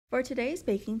For today's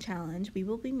baking challenge, we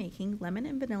will be making lemon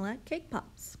and vanilla cake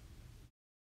pops.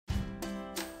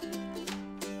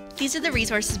 These are the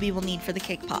resources we will need for the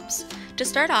cake pops. To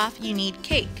start off, you need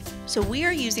cake. So we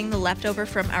are using the leftover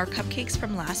from our cupcakes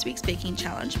from last week's baking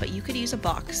challenge, but you could use a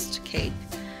boxed cake.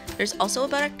 There's also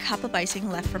about a cup of icing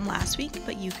left from last week,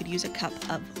 but you could use a cup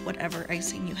of whatever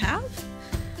icing you have.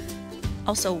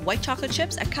 Also white chocolate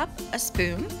chips, a cup, a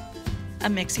spoon, a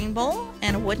mixing bowl,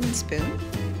 and a wooden spoon.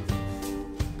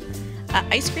 An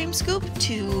ice cream scoop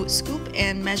to scoop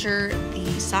and measure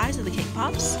the size of the cake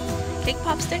pop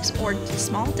sticks or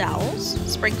small dowels,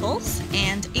 sprinkles,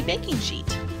 and a baking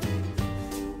sheet.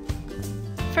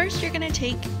 First, you're going to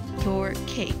take your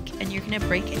cake and you're going to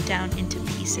break it down into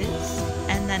pieces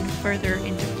and then further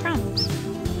into crumbs.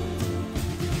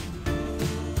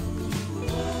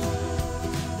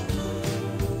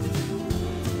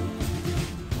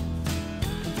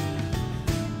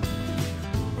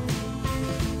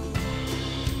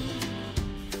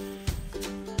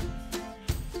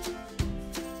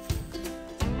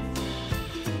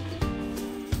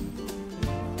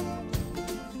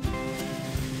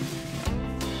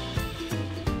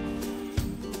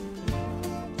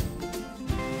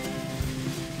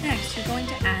 Next, you're going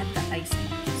to add the icing.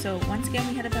 So once again,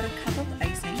 we had about a cup of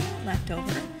icing left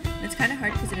over. And it's kind of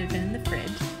hard because it had been in the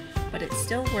fridge, but it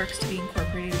still works to be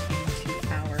incorporated into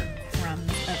our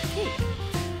crumbs of cake.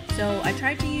 So I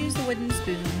tried to use the wooden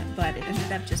spoon, but it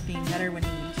ended up just being better when you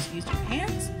just used your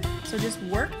hands. So just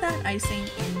work that icing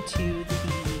into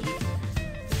the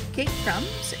cake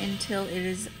crumbs until it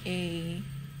is a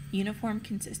uniform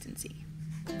consistency.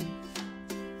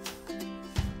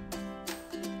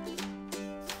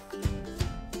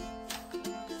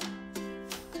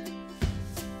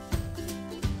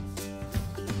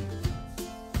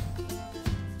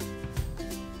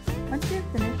 Once you're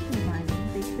finished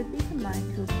combining, they should be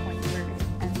combined to a point where it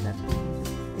ends up being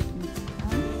just sticky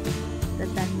crumbs that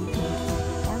then you can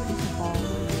form into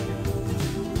balls.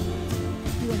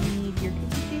 You will need your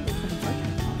cookie sheet with some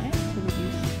parchment on it to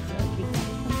reduce the cake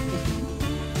pops from sticking.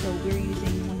 So we're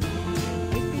using one of the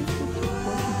ice cream scoops to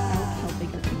portion out how big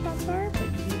our cake pops are, but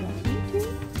you don't need to.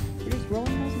 You're just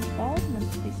rolling those into balls and then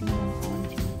placing them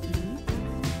onto the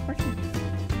parchment paper.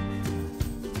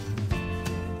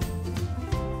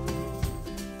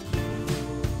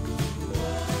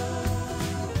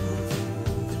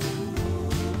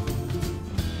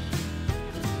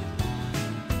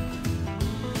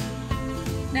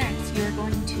 Next, you're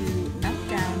going to melt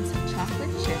down some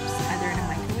chocolate chips, either in a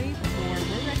microwave or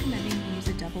we're recommending you use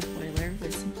a double boiler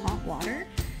with some hot water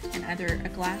and either a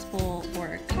glass bowl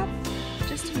or a cup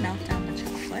just to melt down the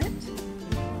chocolate.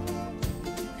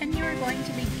 And you are going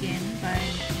to begin by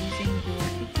using your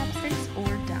cake pop sticks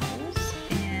or dowels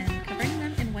and covering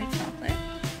them in white chocolate.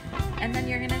 And then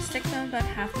you're going to stick them about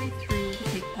halfway through the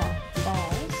cake pop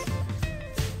balls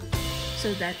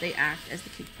so that they act as the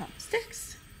cake pop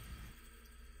sticks.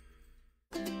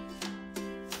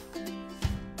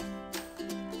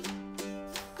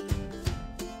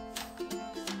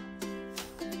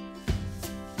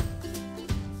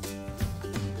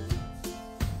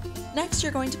 Next,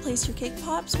 you're going to place your cake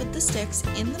pops with the sticks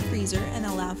in the freezer and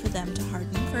allow for them to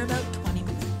harden for about 20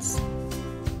 minutes.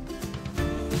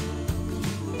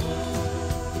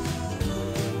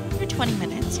 After 20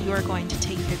 minutes, you are going to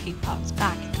take your cake pops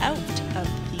back out of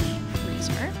the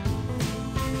freezer.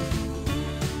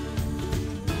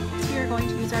 Next, we are going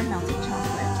to use our melted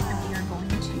chocolate and we are going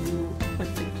to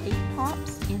put the cake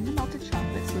pops in the melted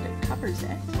chocolate so that it covers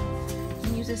it. You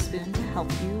can use a spoon to help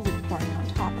you with pouring on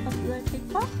top of the cake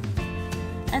pop.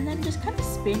 And then just kind of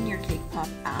spin your cake pop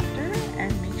after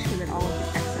and make sure that all of the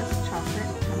excess chocolate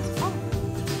comes off.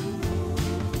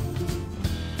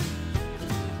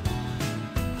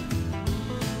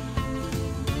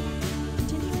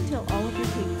 Continue until all of your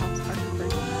cake pops are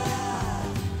covered in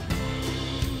chocolate.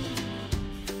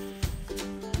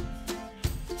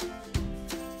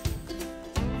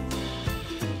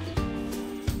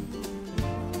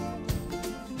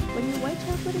 When your white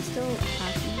chocolate is still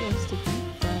tacky or sticky,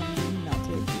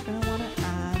 you're going to want to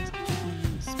add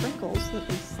the sprinkles so that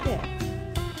they stick.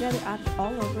 You either add it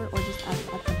all over or just add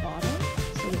it at the bottom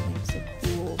so it makes a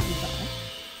cool design.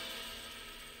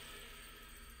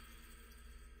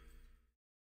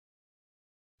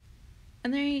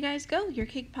 And there you guys go. Your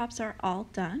cake pops are all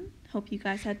done. Hope you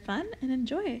guys had fun and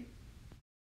enjoy it.